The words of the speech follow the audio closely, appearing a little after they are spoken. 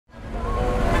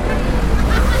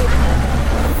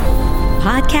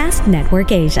Podcast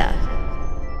Network Asia.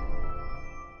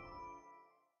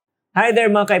 Hi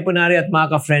there mga kaipunari at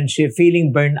mga ka-friendship.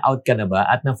 Feeling burnout ka na ba?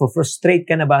 At na-frustrate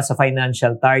ka na ba sa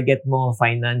financial target mo,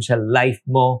 financial life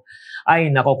mo?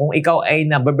 Ay nako, kung ikaw ay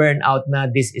nababurnout na,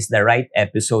 this is the right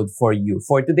episode for you.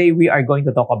 For today, we are going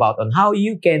to talk about on how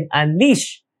you can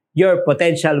unleash your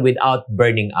potential without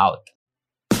burning out.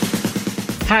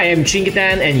 Hi, I'm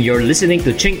Chinkitan and you're listening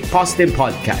to Chink Positive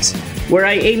Podcast, where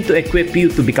I aim to equip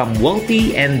you to become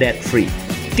wealthy and debt-free.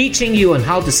 Teaching you on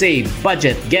how to save,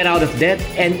 budget, get out of debt,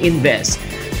 and invest.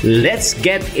 Let's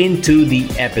get into the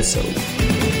episode.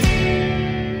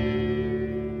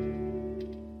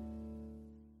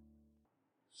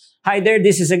 Hi there,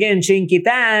 this is again Chinky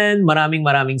Tan.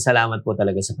 Maraming salamat po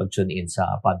talaga sa pag-tune in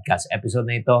sa podcast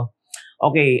episode na ito.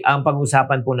 Okay, ang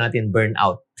pag-usapan po natin,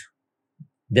 burnout,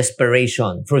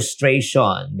 desperation,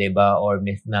 frustration, diba? Or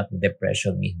if not,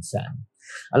 depression minsan.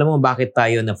 Alam mo bakit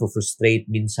tayo na-frustrate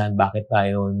minsan? Bakit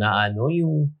tayo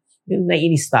yung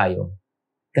naiinis tayo?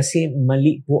 Kasi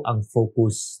mali po ang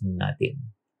focus natin.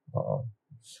 Oo.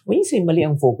 When you say mali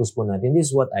ang focus po natin,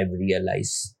 this is what I've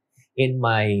realized in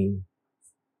my...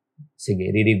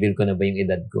 Sige, re-reveal ko na ba yung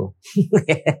edad ko?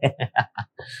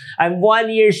 I'm 1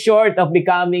 year short of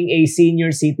becoming a senior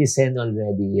citizen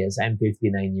already. Yes, I'm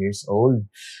 59 years old.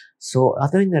 So,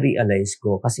 ito yung na-realize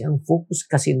ko. Kasi ang focus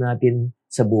kasi natin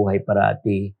sa buhay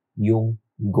parati yung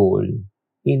goal,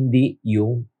 hindi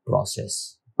yung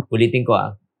process. Ulitin ko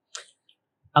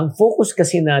Ang focus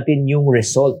kasi natin yung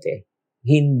result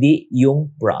hindi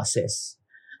yung process.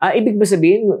 Ibig ba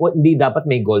sabihin, hindi dapat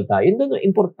may goal tayo? Hindi,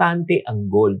 importante ang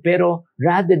goal. Pero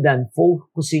rather than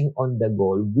focusing on the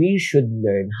goal, we should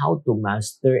learn how to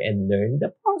master and learn the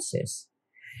process.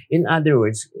 In other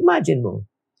words, imagine mo,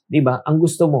 di ba, ang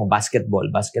gusto mo, basketball.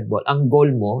 Ang goal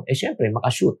mo, syempre,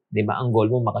 makashoot. Di ba, ang goal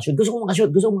mo, makashoot. Gusto ko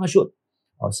makashoot.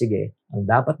 O, sige, ang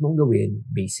dapat mong gawin,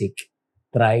 basic.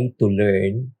 Try to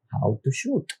learn how to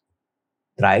shoot.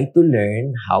 Try to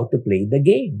learn how to play the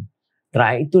game.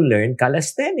 Try to learn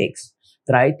calisthenics.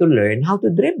 Try to learn how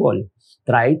to dribble.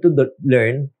 Try to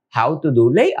learn how to do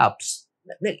layups.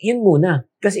 Yun muna.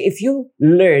 Kasi if you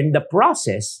learn the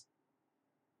process,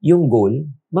 yung goal,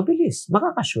 mabilis.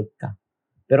 Makakashoot ka.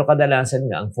 Pero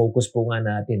kadalasan nga, ang focus po nga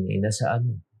natin nasa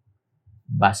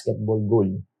basketball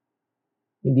goal.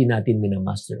 Hindi natin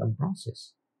minamaster ang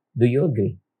process. Do you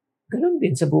agree? Ganun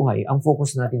din sa buhay. Ang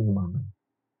focus natin yumaman.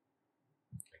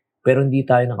 Pero hindi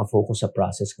tayo nakafocus sa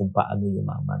process kung paano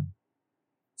yumaman.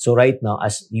 So right now,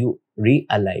 as you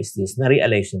realize this,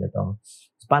 na-realize nyo na to,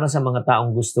 para sa mga taong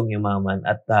gustong yumaman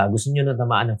at gusto nyo na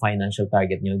tamaan ang financial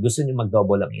target nyo, gusto nyo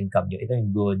mag-double ang income nyo, ito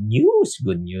yung good news.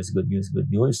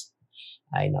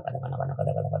 Ay, naka.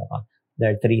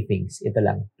 There are 3 things. Ito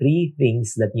lang. 3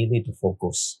 things that you need to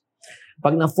focus.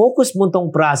 Pag na-focus mo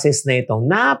tong process na itong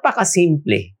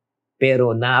napakasimple,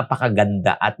 pero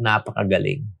napakaganda at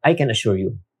napakagaling, I can assure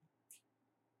you,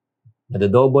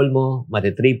 madodouble mo,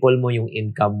 matitriple mo yung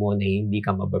income mo na hindi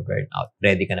ka mababurn out.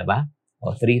 Ready ka na ba?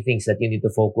 3 things that you need to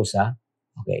focus,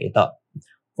 Okay, ito.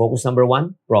 Focus number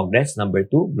 1, progress. Number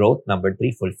 2, growth. Number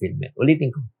 3, fulfillment.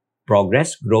 Ulitin ko.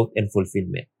 Progress, growth, and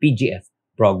fulfillment. PGF.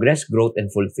 Progress, growth, and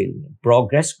fulfillment.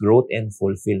 Progress, growth, and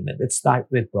fulfillment. Let's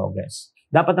start with progress.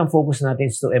 Dapat ang focus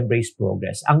natin is to embrace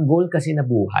progress. Ang goal kasi na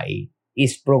buhay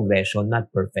is progression,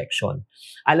 not perfection.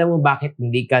 Alam mo bakit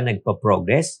hindi ka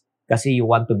nagpa-progress? Kasi you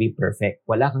want to be perfect.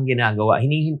 Wala kang ginagawa.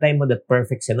 Hinihintay mo that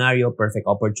perfect scenario, perfect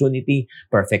opportunity,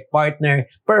 perfect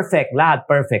partner, perfect, lahat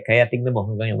perfect. Kaya tingnan mo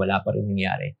hanggang wala pa rin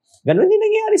nangyari. Ganun din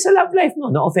nangyari sa love life mo.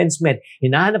 No offense meant.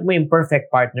 Hinahanap mo yung perfect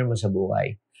partner mo sa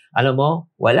buhay. Alam mo,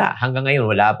 wala. Hanggang ngayon,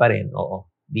 wala pa rin. Oo.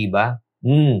 Di ba?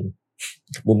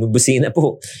 Bumibusina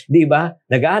po. Di ba?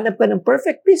 Naghahanap ka ng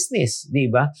perfect business. Di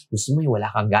ba? Gusto mo yung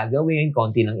wala kang gagawin,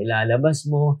 konti lang ilalabas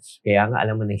mo. Kaya nga,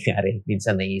 alam mo nangyari.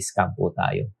 Minsan nai-scam po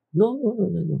tayo. No.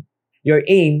 Your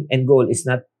aim and goal is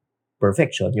not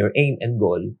perfection. Your aim and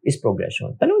goal is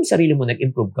progression. Tanong yung sarili mo,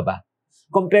 nag-improve ka ba?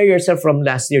 Compare yourself from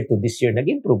last year to this year,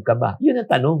 nag-improve ka ba? Yun ang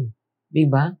tanong. Di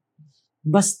ba?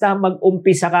 Basta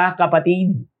mag-umpisa ka,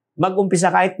 kapatid.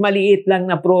 Mag-umpisa kahit maliit lang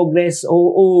na progress.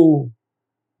 Oo.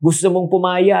 Gusto mong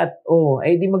pumayat.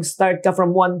 Di mag-start ka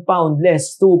from 1 pound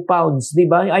less, 2 pounds. Di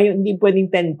ba? Hindi pwedeng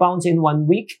 10 pounds in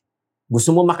 1 week.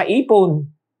 Gusto mo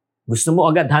makaipon. Gusto mo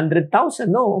agad 100,000?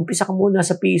 No, umpisa ka muna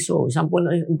sa piso.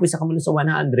 Umpisa ka muna sa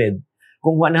 100.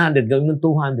 Kung 100, gawin mo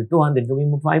 200. 200, gawin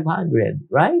mo 500.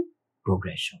 Right?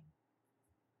 Progression.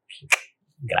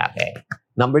 Grabe.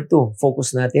 Number 2,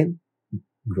 focus natin,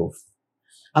 growth.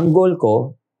 Ang goal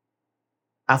ko,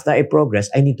 after I progress,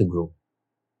 I need to grow.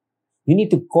 You need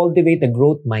to cultivate a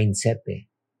growth mindset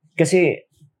Kasi,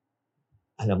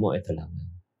 alam mo, ito lang.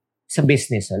 Sa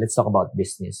business, let's talk about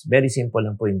business. Very simple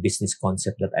lang po yung business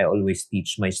concept that I always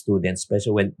teach my students,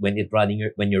 especially when you're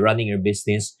running your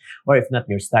business, or if not,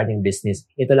 you're starting business.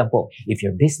 Ito lang po, if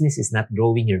your business is not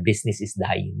growing, your business is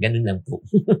dying. Ganun lang po.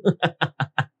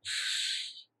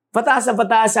 Pataas na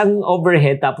pataas ang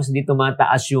overhead, tapos hindi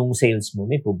tumataas yung sales mo,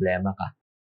 may problema ka.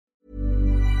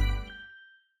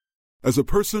 As a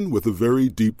person with a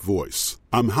very deep voice,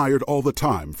 I'm hired all the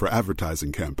time for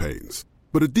advertising campaigns.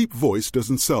 But a deep voice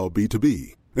doesn't sell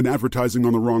B2B, and advertising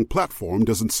on the wrong platform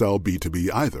doesn't sell B2B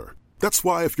either. That's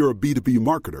why if you're a B2B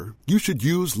marketer, you should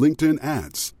use LinkedIn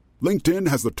ads.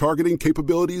 LinkedIn has the targeting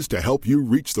capabilities to help you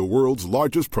reach the world's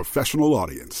largest professional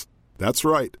audience. That's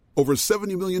right, over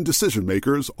 70 million decision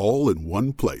makers all in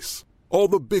one place. All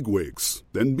the big wigs,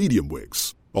 then medium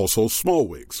wigs, also small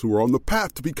wigs who are on the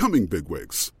path to becoming big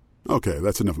wigs. Okay,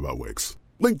 that's enough about wigs.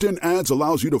 LinkedIn ads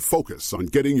allows you to focus on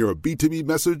getting your B2B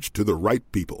message to the right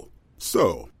people.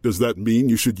 So, does that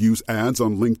mean you should use ads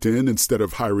on LinkedIn instead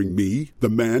of hiring me, the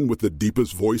man with the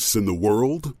deepest voice in the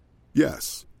world?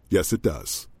 Yes. Yes, it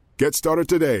does. Get started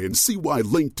today and see why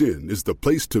LinkedIn is the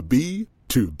place to be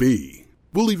to be.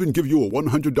 We'll even give you a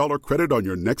 $100 credit on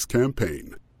your next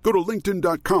campaign. Go to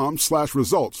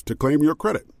linkedin.com/results to claim your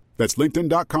credit. That's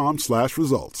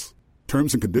linkedin.com/results.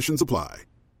 Terms and conditions apply.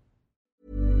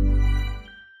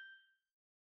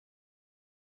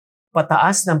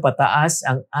 Pataas ng pataas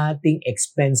ang ating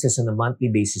expenses on a monthly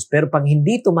basis. Pero pag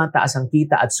hindi tumataas ang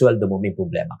kita at sweldo mo, may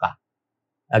problema ka.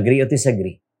 Agree or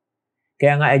disagree?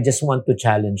 Kaya nga, I just want to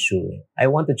challenge you. I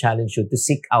want to challenge you to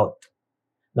seek out.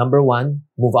 Number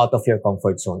one, move out of your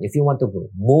comfort zone. If you want to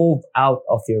grow, move out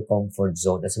of your comfort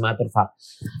zone. As a matter of fact,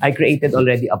 I created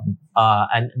already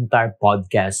an entire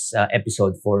podcast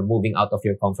episode for moving out of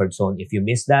your comfort zone. If you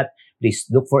missed that, please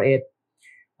look for it.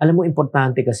 Alam mo,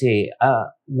 importante kasi,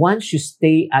 once you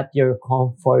stay at your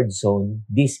comfort zone,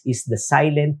 this is the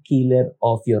silent killer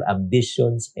of your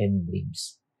ambitions and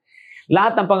dreams.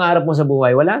 Lahat ng pangarap mo sa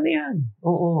buhay, wala na yan.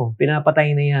 Oo,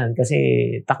 pinapatay na yan kasi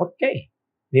takot ka eh.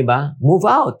 Diba? Move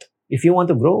out if you want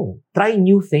to grow. Try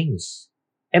new things.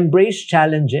 Embrace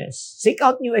challenges. Seek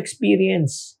out new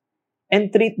experience.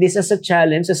 And treat this as a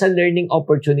challenge, as a learning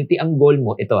opportunity. Ang goal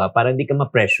mo, ito para hindi ka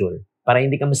ma-pressure, para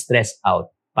hindi ka ma-stress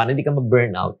out, para hindi ka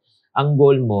ma-burnout, ang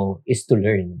goal mo is to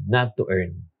learn, not to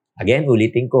earn. Again,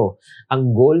 ulitin ko,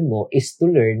 ang goal mo is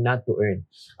to learn, not to earn.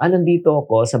 Nandito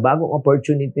ako sa bagong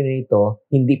opportunity na ito,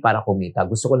 hindi para kumita.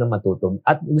 Gusto ko lang matuto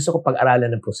at gusto ko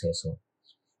pag-aralan ng proseso.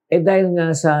 Dahil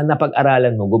nga sa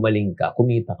napag-aralan mo, gumaling ka,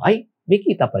 kumita ka, ay, may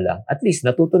kita pala. At least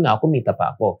natuto na ako, kumita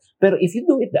pa ako. Pero if you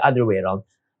do it the other way around,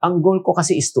 ang goal ko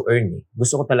kasi is to earn.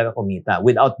 Gusto ko talaga kumita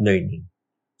without learning.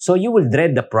 So you will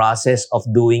dread the process of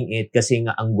doing it kasi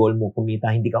nga ang goal mo kumita,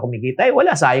 hindi ka kumikita.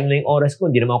 Wala, sayang na yung oras ko,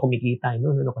 hindi naman ako kumikita.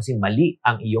 No, kasi mali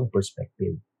ang iyong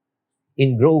perspective.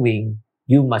 In growing,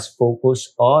 you must focus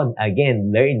on,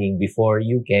 again, learning before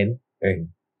you can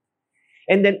earn.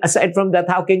 And then aside from that,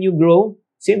 how can you grow?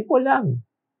 Simple lang.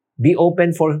 Be open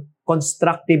for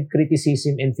constructive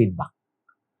criticism and feedback.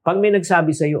 Pag may nagsabi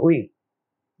sa'yo, uy,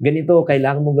 ganito,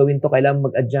 kailangan mo gawin to, kailangan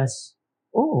mo mag-adjust.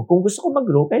 Kung gusto ko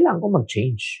mag-grow, kailangan ko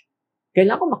mag-change.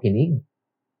 Kailangan ko makinig.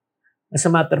 As a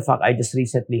matter of fact, I just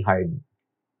recently hired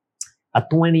a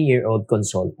 20-year-old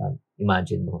consultant.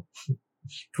 Imagine mo.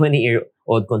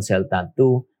 20-year-old consultant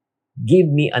to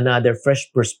give me another fresh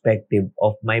perspective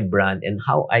of my brand and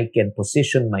how I can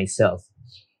position myself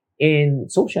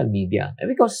in social media.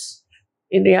 Because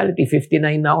in reality, 59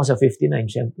 na ako sa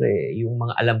 59. Siyempre, yung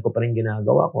mga alam ko pa rin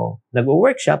ginagawa ko.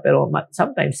 Nag-work siya, pero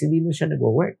sometimes hindi na siya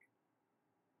nag-work.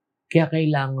 Kaya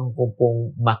kailangan ko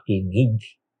pong makinig,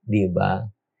 di ba?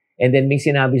 And then may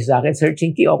sinabi sa akin, Sir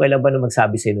Chinky, okay lang ba na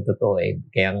magsabi sa'yo na totoo?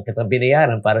 Kaya nga kita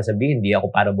binayaran para sabihin, di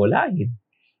ako para bolahin.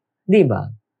 Di ba?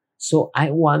 So,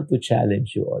 I want to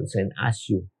challenge you also and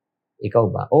ask you, ikaw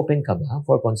ba, open ka ba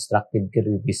for constructive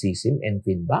criticism and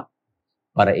feedback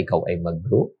para ikaw ay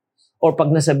mag-grow? Or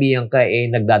pag nasabihan ka,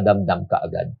 nagdadamdam ka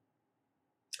agad?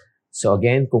 So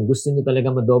again, kung gusto niyo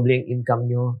talaga madoble ang income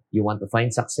niyo, you want to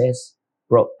find success,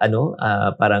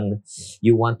 parang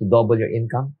you want to double your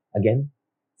income, again,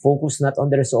 focus not on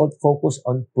the result, focus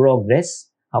on progress.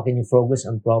 How can you focus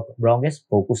on progress?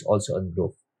 Focus also on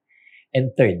growth.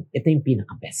 And third, ito yung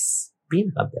pinaka-best.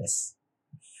 Pinaka-best.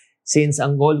 Since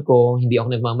ang goal ko, hindi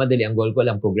ako nagmamadali, ang goal ko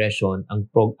lang progression,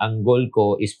 ang goal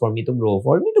ko is for me to grow.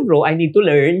 For me to grow, I need to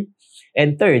learn.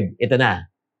 And third, ito na.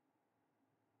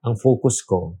 Ang focus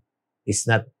ko is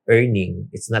not earning,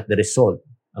 it's not the result.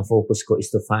 Ang focus ko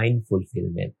is to find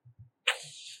fulfillment.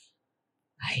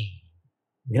 Ay,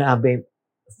 grabe.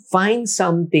 Find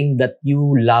something that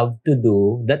you love to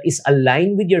do that is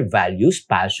aligned with your values,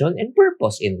 passion, and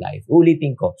purpose in life.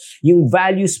 Ulitin ko, yung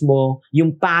values mo,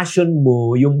 yung passion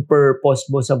mo, yung purpose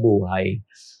mo sa buhay.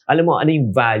 Alam mo, ano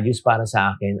yung values para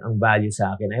sa akin? Ang value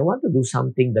sa akin, I want to do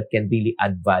something that can really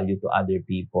add value to other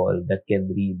people, that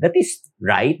is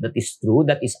right, that is true,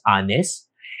 that is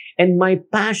honest. And my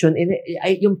passion,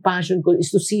 yung passion ko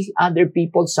is to see other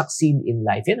people succeed in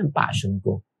life. Yan ang passion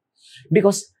ko.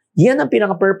 Because yan ang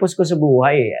pinaka-purpose ko sa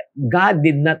buhay. God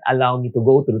did not allow me to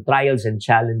go through trials and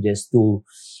challenges to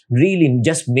really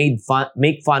just make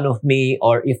fun of me,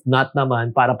 or if not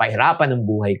naman, para pahirapan ang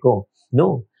buhay ko.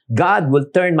 No. God will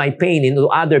turn my pain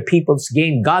into other people's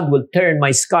gain. God will turn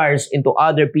my scars into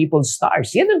other people's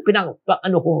stars. Yan ang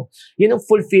yan ang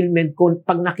fulfillment ko.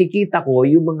 Pag nakikita ko,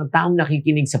 yung mga taong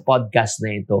nakikinig sa podcast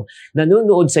na ito,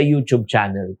 nanonood sa YouTube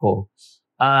channel ko,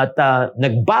 at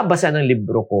nagbabasa ng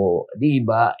libro ko, di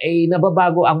ba,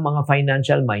 nababago ang mga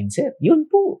financial mindset. Yun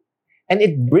po. And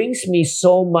it brings me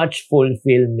so much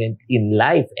fulfillment in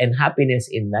life and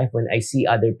happiness in life when I see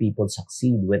other people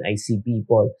succeed, when I see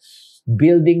people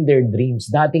building their dreams.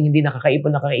 Dating hindi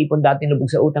nakakaipon, dating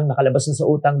lubog sa utang, nakalabas na sa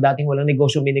utang, dating walang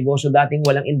negosyo, may negosyo, dating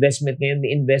walang investment, ngayon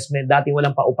may investment, dating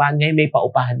walang paupahan, ngayon may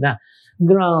paupahan na.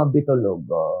 Grabe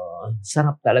talaga.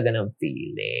 Sarap talaga ng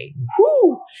feeling.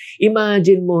 Woo!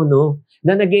 Imagine mo, no,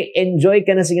 na nag-enjoy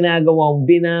ka na sa ginagawa mo,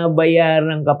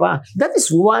 binabayaran ka pa. That is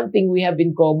one thing we have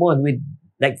in common with,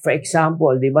 like for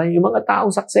example, di ba, yung mga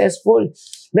taong successful,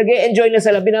 nag-enjoy na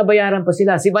sila, binabayaran pa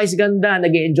sila. Si Vice Ganda,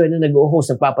 nag-enjoy na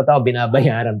nag-host, nagpapatawa,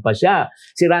 binabayaran pa siya.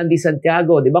 Si Randy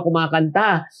Santiago, di ba,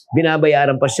 kumakanta,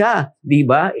 binabayaran pa siya. Di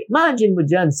ba? Imagine mo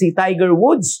dyan, si Tiger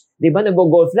Woods, di ba,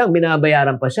 nag-golf lang,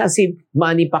 binabayaran pa siya. Si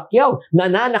Manny Pacquiao,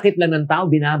 nananakit lang ng tao,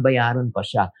 binabayaran pa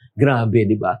siya. Grabe,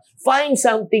 di ba? Find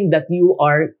something that you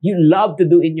love to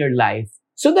do in your life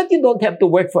so that you don't have to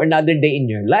work for another day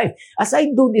in your life. As I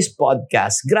do this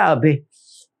podcast, grabe.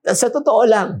 Sa totoo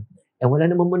lang, wala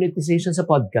namang monetization sa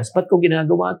podcast. Ba't ko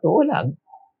ginagawa ito? Wala.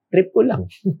 Trip ko lang.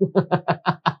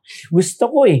 Gusto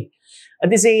ko eh. At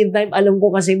the same time, alam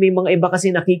ko kasi may mga iba kasi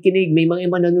nakikinig, may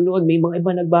mga iba nanonood, may mga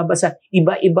iba nagbabasa.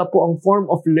 Iba-iba po ang form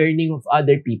of learning of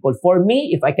other people. For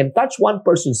me, if I can touch one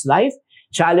person's life,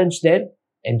 challenge them,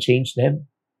 and change them,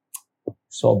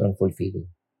 sobrang fulfilling.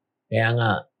 Kaya nga,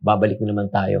 babalik mo naman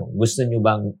tayo. Gusto nyo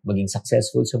bang maging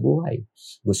successful sa buhay?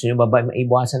 Gusto nyo ba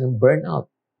maiwasan ng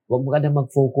burnout? Huwag mo ka na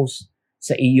mag-focus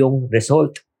sa iyong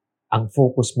result. Ang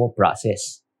focus mo,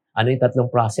 process. Ano yung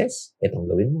tatlong process? Itong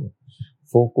gawin mo.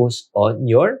 Focus on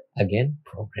your, again,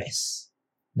 progress.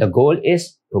 The goal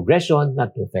is progression,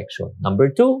 not perfection.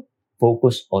 Number 2,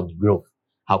 focus on growth.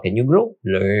 How can you grow?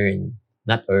 Learn,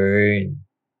 not earn.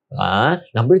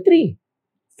 Number 3,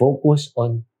 focus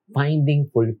on finding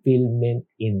fulfillment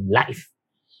in life.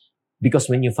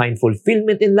 Because when you find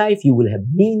fulfillment in life, you will have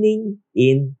meaning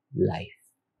in life.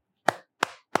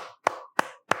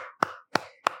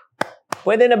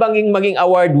 Pwede na bang maging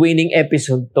award-winning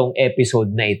episode tong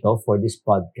episode na ito for this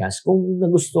podcast? Kung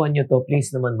nagustuhan nyo to, please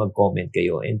naman mag-comment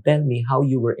kayo and tell me how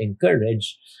you were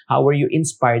encouraged, how were you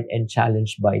inspired and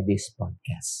challenged by this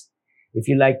podcast. If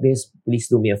you like this, please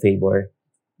do me a favor.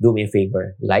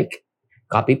 Like,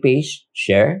 copy-paste,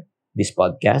 share this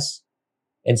podcast,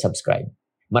 and subscribe.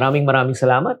 Maraming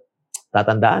salamat.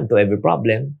 Tatandaan, to every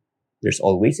problem, there's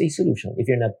always a solution. If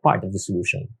you're not part of the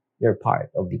solution, you're part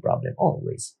of the problem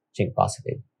always. Think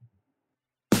positive.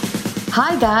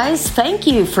 Hi guys, thank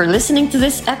you for listening to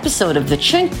this episode of the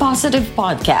Think Positive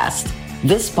podcast.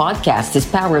 This podcast is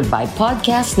powered by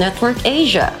Podcast Network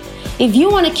Asia. If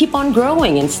you want to keep on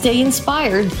growing and stay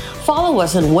inspired, follow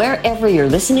us on wherever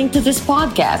you're listening to this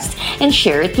podcast and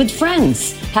share it with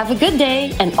friends. Have a good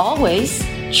day and always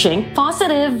think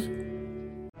positive.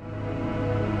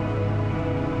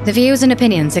 The views and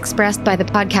opinions expressed by the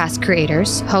podcast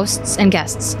creators, hosts, and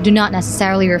guests do not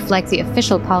necessarily reflect the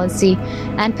official policy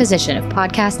and position of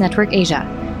Podcast Network Asia,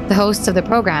 the hosts of the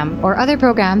program, or other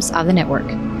programs of the network.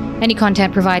 Any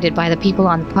content provided by the people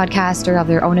on the podcast are of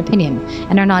their own opinion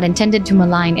and are not intended to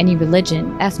malign any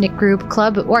religion, ethnic group,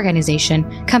 club,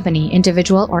 organization, company,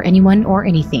 individual, or anyone or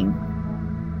anything.